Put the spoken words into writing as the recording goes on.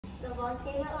The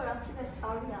volcano eruption of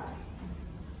Tonga.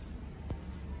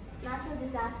 Natural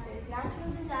disasters.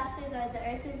 Natural disasters are the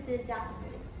Earth's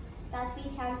disasters that we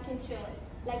can't control,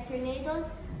 like tornadoes,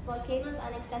 volcanoes,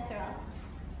 and etc.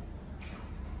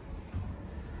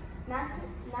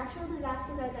 Natural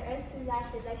disasters are the Earth's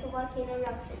disasters, like a volcano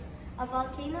eruption. A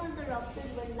volcano is erupted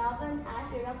when lava and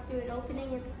ash erupt through an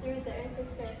opening through the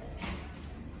Earth's surface.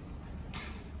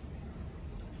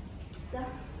 The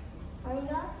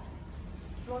Tonga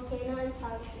volcano in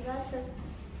Tonga took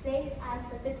place at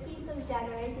the 15th of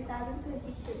January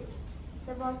 2022.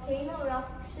 The volcano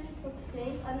eruption took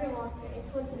place underwater. It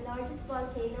was the largest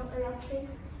volcano eruption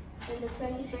in the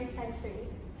 21st century.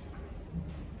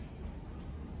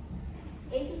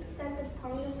 80% of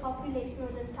Tonga's population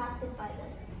was impacted by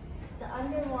this. The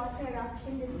underwater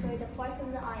eruption destroyed a part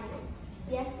of the island.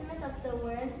 The estimate of the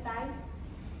World Bank,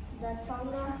 the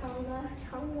Tonga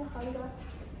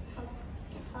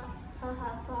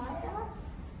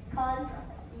caused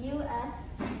US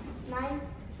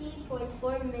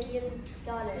 $90.4 million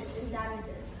in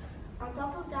damages. On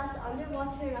top of that, the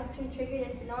underwater eruption triggered a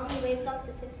tsunami waves up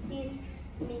to 15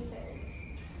 meters.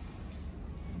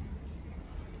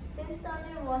 Since the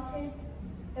underwater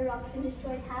eruption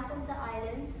destroyed half of the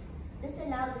island, this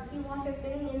allowed the seawater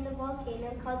filling in the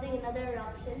volcano, causing another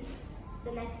eruption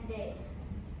the next day.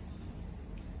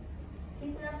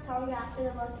 People of Tonga after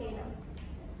the volcano.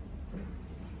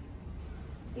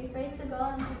 We pray to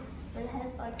God will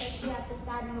help our country at the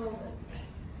sad moment.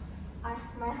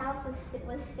 My house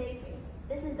was shaking.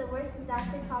 This is the worst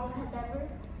disaster Tonga has ever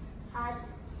had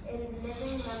in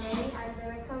living memory, and the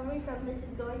recovery from this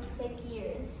is going to take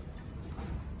years.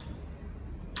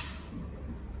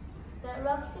 The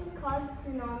eruption caused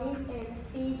tsunamis in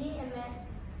Fiji,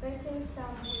 American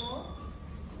Samoa,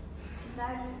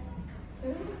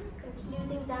 Vanuatu,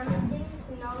 including damaging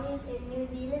tsunamis in New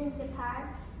Zealand, Japan,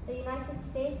 the United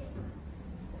States,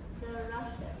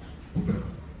 Russia.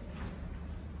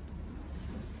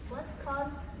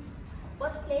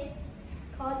 What place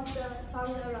caused the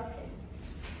Tonga eruption?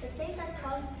 The place that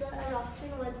caused the eruption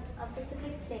was a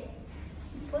Pacific plate,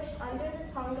 pushed under the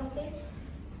Tonga plate,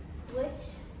 which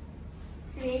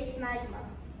creates magma,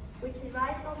 which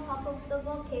rises on top of the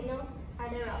volcano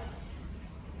and erupts.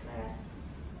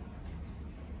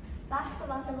 Facts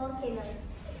about the volcanoes.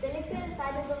 The liquid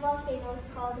inside of the volcano is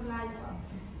called magma,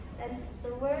 and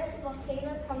the word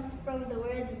volcano comes from the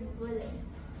word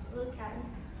volcano.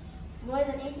 More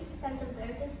than 80% of the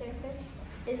Earth's surface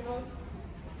is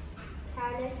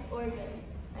volcanic organs.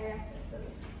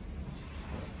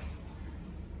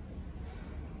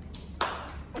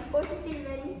 Unfortunately,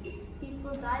 many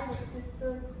people died,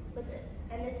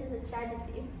 and it is a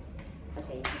tragedy.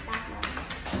 Okay, back now.